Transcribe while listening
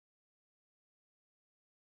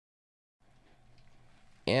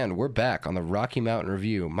And we're back on the Rocky Mountain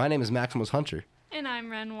Review. My name is Maximus Hunter. And I'm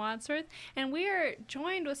Ren Wadsworth. And we are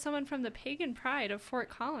joined with someone from the Pagan Pride of Fort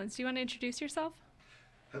Collins. Do you want to introduce yourself?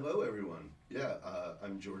 Hello, everyone. Yeah,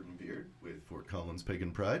 I'm Jordan Beard with Fort Collins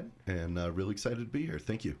Pagan Pride, and really excited to be here.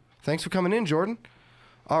 Thank you. Thanks for coming in, Jordan.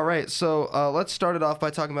 All right, so let's start it off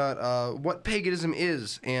by talking about what paganism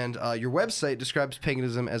is. And your website describes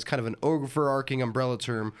paganism as kind of an overarching umbrella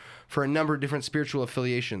term for a number of different spiritual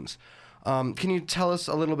affiliations. Can you tell us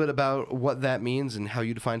a little bit about what that means and how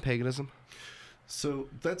you define paganism? So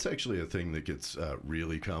that's actually a thing that gets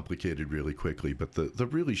really complicated really quickly, but the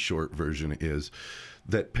really short version is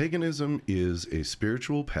that paganism is a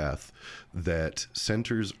spiritual path that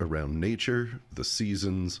centers around nature, the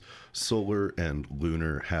seasons, solar and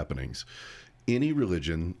lunar happenings. Any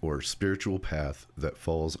religion or spiritual path that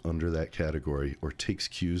falls under that category or takes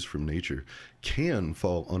cues from nature can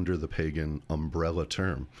fall under the pagan umbrella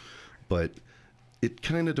term, but it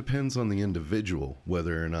kind of depends on the individual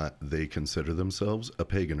whether or not they consider themselves a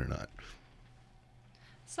pagan or not.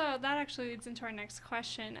 So that actually leads into our next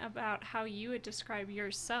question about how you would describe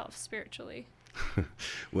yourself spiritually.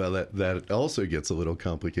 Well, that also gets a little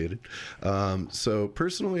complicated. So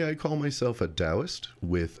personally, I call myself a Taoist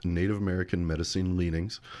with Native American medicine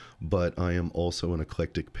leanings, but I am also an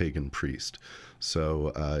eclectic pagan priest.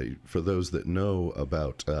 So for those that know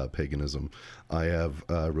about paganism, I have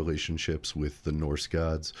relationships with the Norse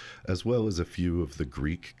gods as well as a few of the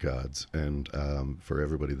Greek gods. And for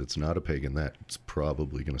everybody that's not a pagan, that's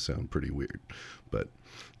probably going to sound pretty weird. But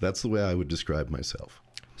that's the way I would describe myself.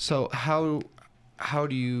 So how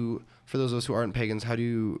do you, for those of us who aren't pagans, how do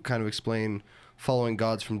you kind of explain following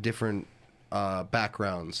gods from different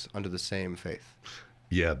backgrounds under the same faith?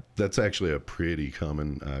 Yeah, that's actually a pretty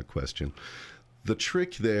common question. The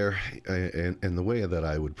trick there, and the way that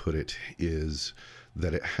I would put it, is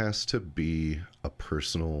that it has to be a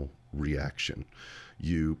personal reaction.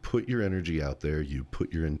 You put your energy out there, you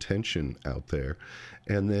put your intention out there,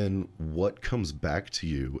 and then what comes back to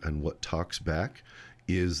you and what talks back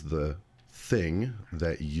is the thing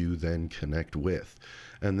that you then connect with.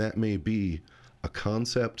 And that may be a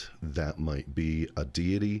concept, that might be a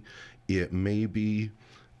deity, it may be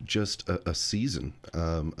just a season,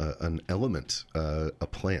 an element, a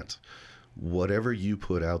plant. Whatever you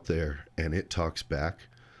put out there and it talks back,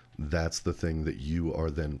 that's the thing that you are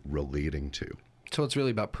then relating to. So it's really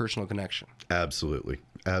about personal connection. Absolutely.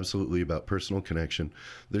 Absolutely about personal connection.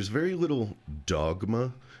 There's very little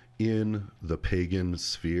dogma in the pagan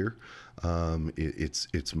sphere.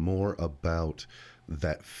 It's more about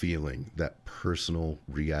that feeling, that personal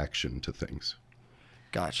reaction to things.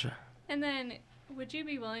 Gotcha. And then would you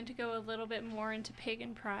be willing to go a little bit more into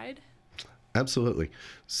pagan pride? Absolutely.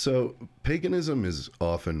 So paganism is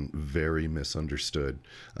often very misunderstood,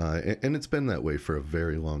 and it's been that way for a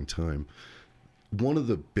very long time. One of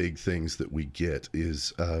the big things that we get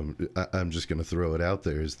is, I'm just going to throw it out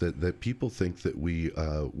there, is that people think that we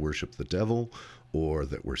worship the devil or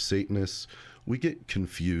that we're Satanists. We get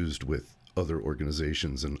confused with other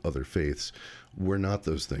organizations and other faiths. We're not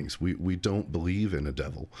those things. We don't believe in a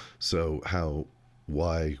devil. So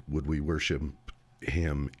why would we worship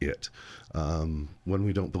him, when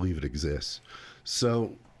we don't believe it exists?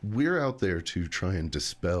 So we're out there to try and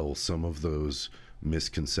dispel some of those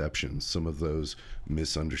misconceptions, some of those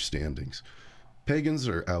misunderstandings. Pagans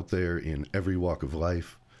are out there in every walk of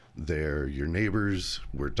life. They're your neighbors,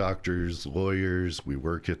 we're doctors, lawyers, we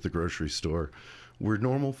work at the grocery store. We're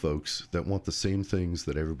normal folks that want the same things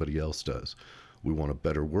that everybody else does. We want a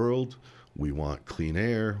better world, we want clean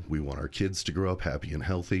air, we want our kids to grow up happy and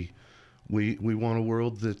healthy. We want a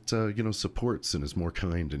world that supports and is more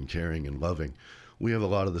kind and caring and loving. We have a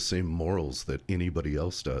lot of the same morals that anybody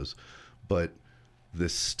else does, but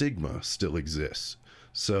this stigma still exists.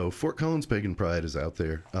 So Fort Collins Pagan Pride is out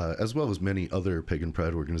there, as well as many other Pagan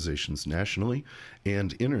Pride organizations nationally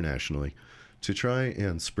and internationally, to try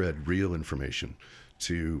and spread real information,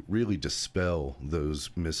 to really dispel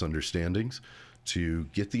those misunderstandings, to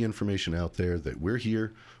get the information out there that we're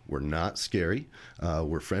here, we're not scary,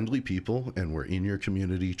 we're friendly people, and we're in your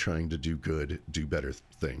community trying to do good, do better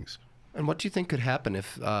things. And what do you think could happen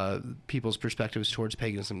if people's perspectives towards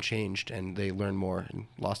paganism changed and they learned more and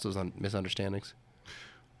lost those misunderstandings?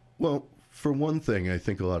 Well, for one thing, I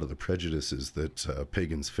think a lot of the prejudices that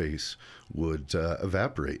pagans face would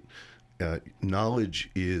evaporate. Knowledge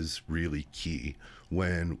is really key.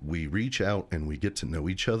 When we reach out and we get to know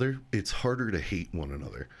each other, it's harder to hate one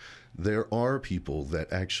another. there are people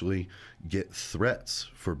that actually get threats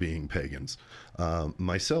for being pagans.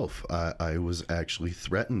 Myself, I was actually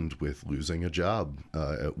threatened with losing a job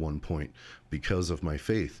at one point because of my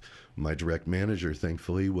faith. My direct manager,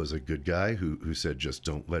 thankfully, was a good guy who said, just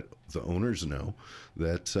don't let the owners know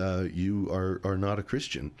that you are not a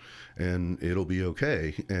Christian, and it'll be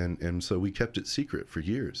okay. And so we kept it secret for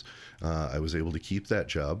years. I was able to keep that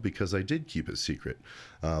job because I did keep it secret.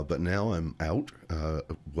 But now I'm out,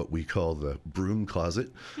 what we call the broom closet,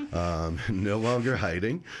 no longer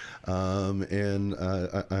hiding. And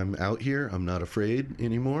I'm out here. I'm not afraid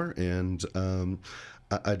anymore. And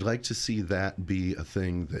I'd like to see that be a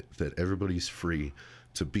thing that everybody's free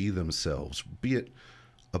to be themselves, be it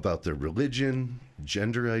about their religion,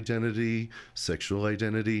 gender identity, sexual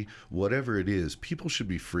identity, whatever it is. People should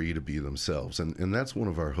be free to be themselves. And that's one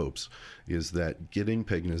of our hopes, is that getting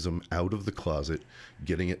paganism out of the closet,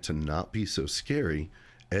 getting it to not be so scary,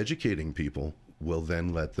 educating people will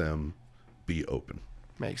then let them be open.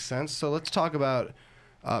 Makes sense. So let's talk about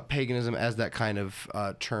paganism as that kind of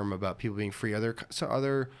term about people being free. Are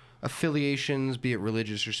there affiliations, be it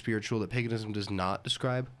religious or spiritual, that paganism does not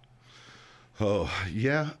describe? Oh,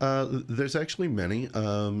 yeah. There's actually many.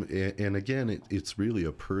 And again, it's really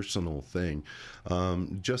a personal thing.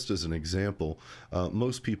 Just as an example,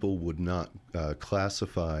 most people would not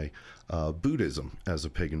classify Buddhism as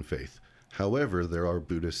a pagan faith. However, there are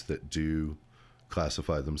Buddhists that do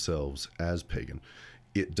classify themselves as pagan.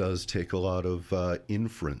 It does take a lot of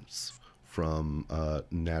inference from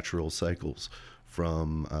natural cycles,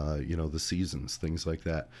 from the seasons, things like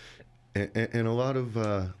that. And a lot of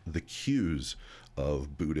the cues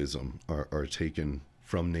of Buddhism are taken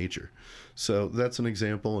from nature. So that's an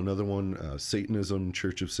example. Another one, Satanism,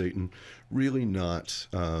 Church of Satan, really not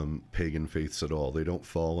pagan faiths at all. They don't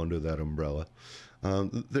fall under that umbrella.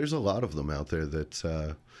 There's a lot of them out there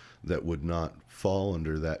that would not fall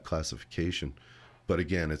under that classification. But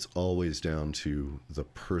again, it's always down to the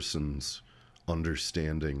person's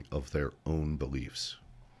understanding of their own beliefs.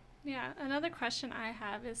 Yeah, another question I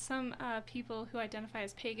have is some people who identify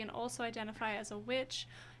as pagan also identify as a witch,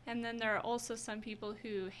 and then there are also some people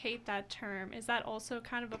who hate that term. Is that also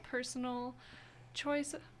kind of a personal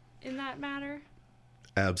choice in that matter?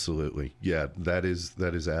 Absolutely. Yeah, that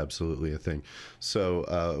is absolutely a thing.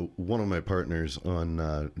 So one of my partners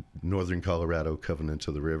on Northern Colorado Covenant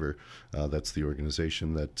of the River, that's the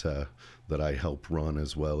organization that I help run,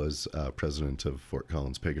 as well as president of Fort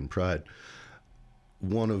Collins Pagan Pride.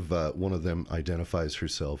 One of them identifies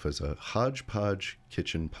herself as a hodgepodge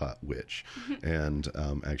kitchen pot witch, and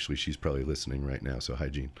actually she's probably listening right now. So hi,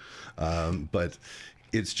 Jean. But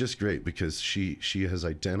it's just great because she has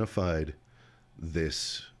identified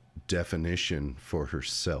this definition for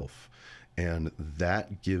herself, and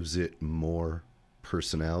that gives it more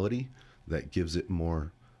personality, that gives it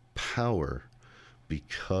more power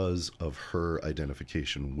because of her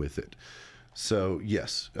identification with it. So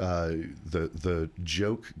yes, the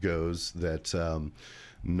joke goes that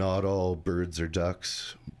not all birds are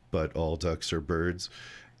ducks, but all ducks are birds.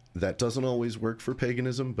 That doesn't always work for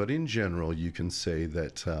paganism, but in general, you can say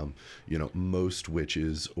that most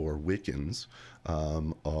witches or Wiccans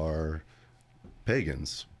are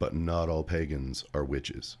pagans, but not all pagans are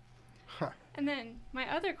witches. And then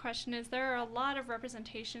my other question is, there are a lot of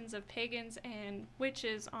representations of pagans and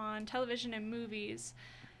witches on television and movies,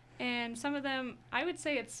 and some of them, I would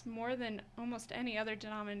say it's more than almost any other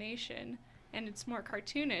denomination, and it's more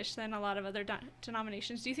cartoonish than a lot of other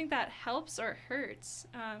denominations. Do you think that helps or hurts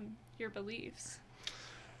your beliefs?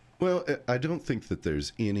 Well, I don't think that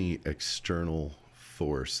there's any external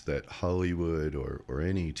force that Hollywood or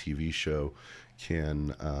any TV show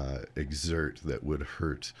can exert that would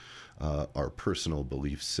hurt our personal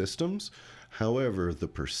belief systems. However, the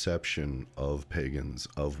perception of pagans,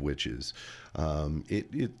 of witches,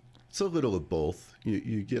 it's a little of both.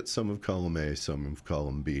 You get some of column A, some of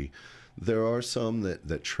column B. There are some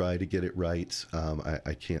that try to get it right.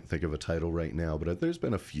 I can't think of a title right now, but there's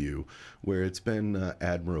been a few where it's been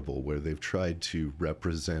admirable, where they've tried to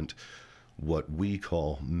represent what we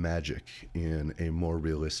call magic in a more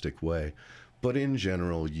realistic way. But in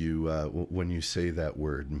general, when you say that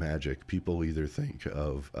word magic, people either think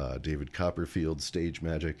of David Copperfield's stage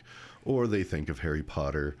magic, or they think of Harry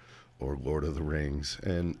Potter or Lord of the Rings,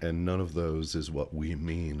 and none of those is what we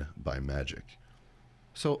mean by magic.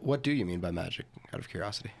 So what do you mean by magic, out of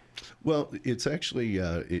curiosity? Well, it's actually,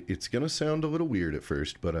 it's going to sound a little weird at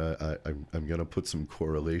first, but I'm going to put some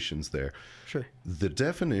correlations there. Sure. The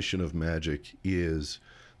definition of magic is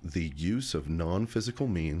the use of non-physical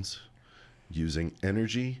means, using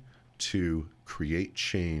energy to create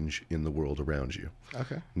change in the world around you.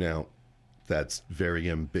 Okay. Now, that's very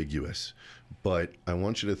ambiguous, but I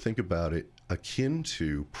want you to think about it akin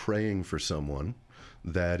to praying for someone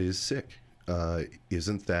that is sick.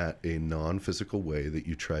 Isn't that a non-physical way that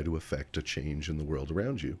you try to affect a change in the world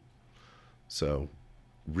around you? So,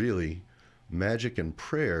 really, magic and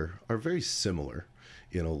prayer are very similar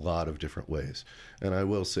in a lot of different ways. And I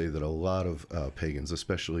will say that a lot of pagans,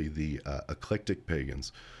 especially the eclectic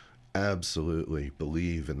pagans, absolutely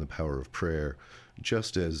believe in the power of prayer,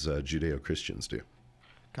 just as Judeo-Christians do.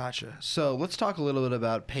 Gotcha. So let's talk a little bit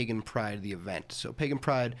about Pagan Pride, the event. So Pagan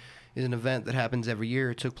Pride is an event that happens every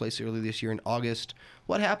year. It took place early this year in August.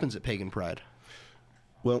 What happens at Pagan Pride?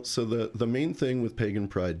 Well, so the main thing with Pagan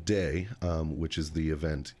Pride Day, which is the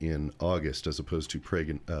event in August, as opposed to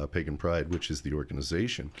Pagan Pride, which is the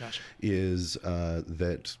organization, Gotcha. is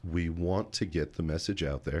that we want to get the message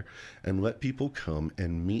out there and let people come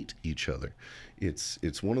and meet each other.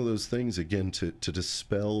 It's one of those things, again, to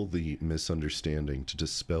dispel the misunderstanding, to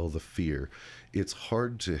dispel the fear. It's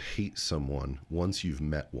hard to hate someone once you've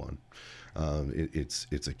met one.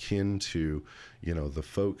 It's akin to, the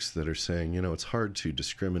folks that are saying, it's hard to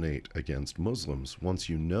discriminate against Muslims once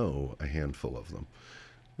you know a handful of them.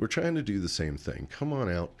 We're trying to do the same thing. Come on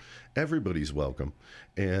out. Everybody's welcome.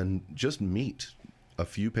 And just meet a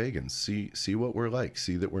few pagans. See what we're like.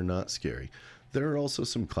 See that we're not scary. There are also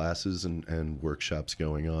some classes and workshops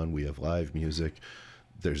going on. We have live music.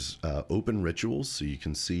 There's open rituals, so you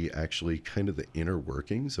can see actually kind of the inner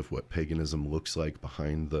workings of what paganism looks like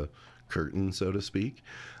behind the curtain, so to speak.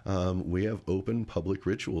 We have open public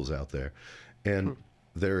rituals out there. And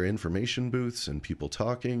there are information booths and people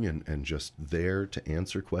talking and just there to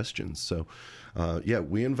answer questions. So,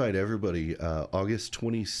 we invite everybody. August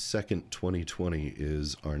 22nd, 2020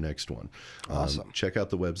 is our next one. Awesome. Check out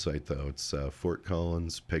the website, though. It's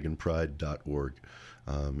FortCollinsPaganPride.org.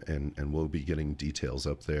 And we'll be getting details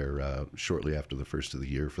up there shortly after the first of the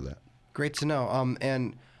year for that. Great to know.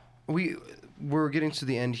 And we're getting to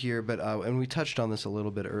the end here, but and we touched on this a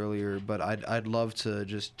little bit earlier, but I'd love to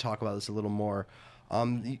just talk about this a little more.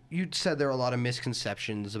 You said there are a lot of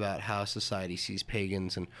misconceptions about how society sees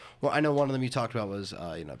pagans, and I know one of them you talked about was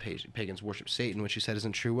pagans worship Satan, which you said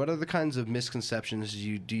isn't true. What other kinds of misconceptions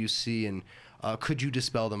do you see, and could you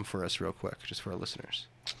dispel them for us real quick, just for our listeners?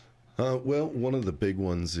 Well, one of the big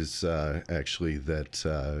ones is actually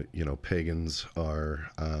that pagans are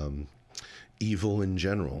evil in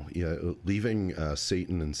general. Leaving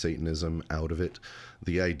Satan and Satanism out of it,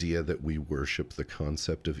 the idea that we worship the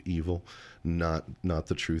concept of evil, not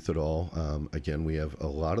the truth at all. Again, we have a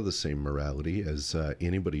lot of the same morality as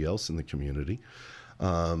anybody else in the community.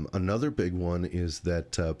 Another big one is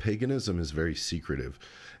that paganism is very secretive.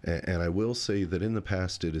 And I will say that in the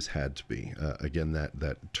past it has had to be. Again,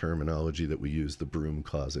 that terminology that we use, the broom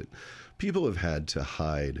closet. People have had to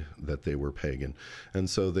hide that they were pagan. And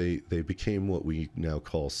so they became what we now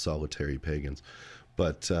call solitary pagans.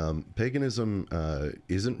 But paganism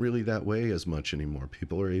isn't really that way as much anymore.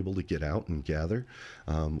 People are able to get out and gather.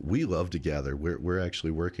 We love to gather. We're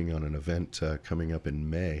actually working on an event coming up in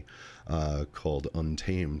May called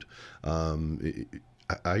Untamed.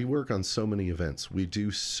 I work on so many events. We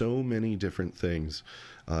do so many different things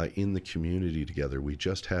in the community together. We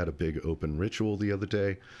just had a big open ritual the other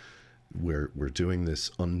day. We're doing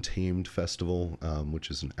this Untamed Festival, which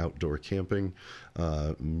is an outdoor camping,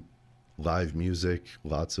 live music,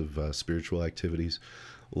 lots of spiritual activities,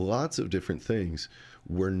 lots of different things.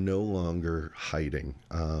 We're no longer hiding,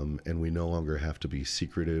 and we no longer have to be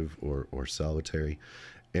secretive or solitary.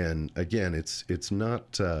 And again, it's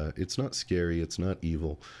not scary. It's not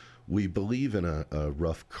evil. We believe in a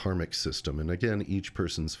rough karmic system, and again, each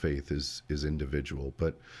person's faith is individual.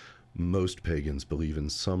 But most pagans believe in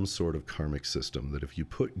some sort of karmic system that if you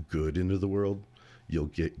put good into the world, you'll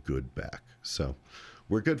get good back. So,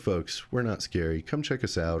 we're good folks. We're not scary. Come check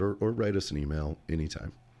us out or write us an email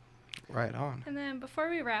anytime. Right on. And then before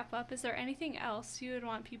we wrap up, is there anything else you would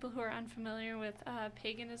want people who are unfamiliar with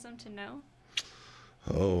paganism to know?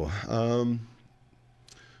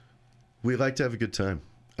 We like to have a good time.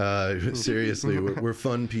 Seriously, we're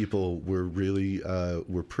fun people. We're really,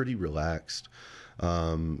 we're pretty relaxed.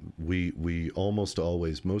 We almost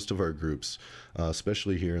always, most of our groups,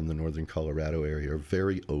 especially here in the northern Colorado area, are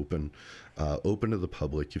very open to the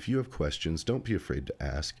public. If you have questions, don't be afraid to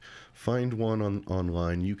ask. Find one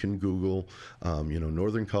online. You can Google,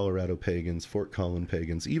 Northern Colorado pagans, Fort Collins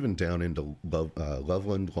pagans, even down into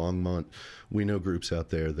Loveland, Longmont. We know groups out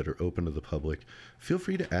there that are open to the public. Feel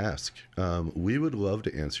free to ask. We would love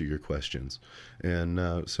to answer your questions.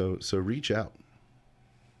 And so reach out.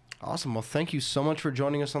 Awesome. Well, thank you so much for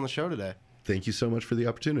joining us on the show today. Thank you so much for the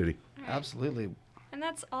opportunity. All right. Absolutely. And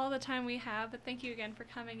that's all the time we have, but thank you again for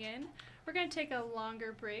coming in. We're going to take a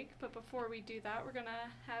longer break, but before we do that, we're going to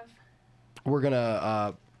have...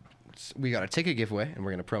 We got a ticket giveaway, and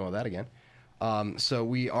we're going to promo that again. So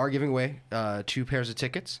we are giving away 2 pairs of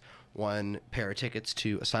tickets. 1 pair of tickets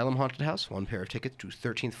to Asylum Haunted House, 1 pair of tickets to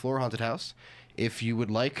 13th Floor Haunted House. If you would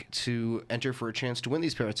like to enter for a chance to win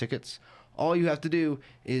these pair of tickets, all you have to do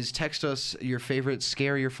is text us your favorite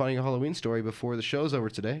scary or funny Halloween story before the show's over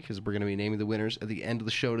today, because we're going to be naming the winners at the end of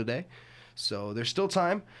the show today. So there's still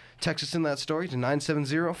time. Text us in that story to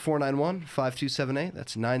 970-491-5278.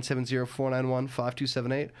 That's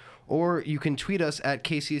 970-491-5278. Or you can tweet us at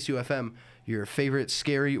KCSUFM your favorite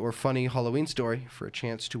scary or funny Halloween story for a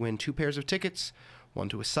chance to win 2 pairs of tickets, 1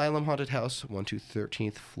 to Asylum Haunted House, 1 to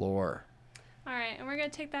 13th Floor. All right, and we're going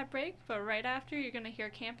to take that break, but right after, you're going to hear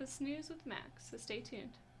Campus News with Max, so stay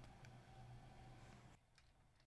tuned.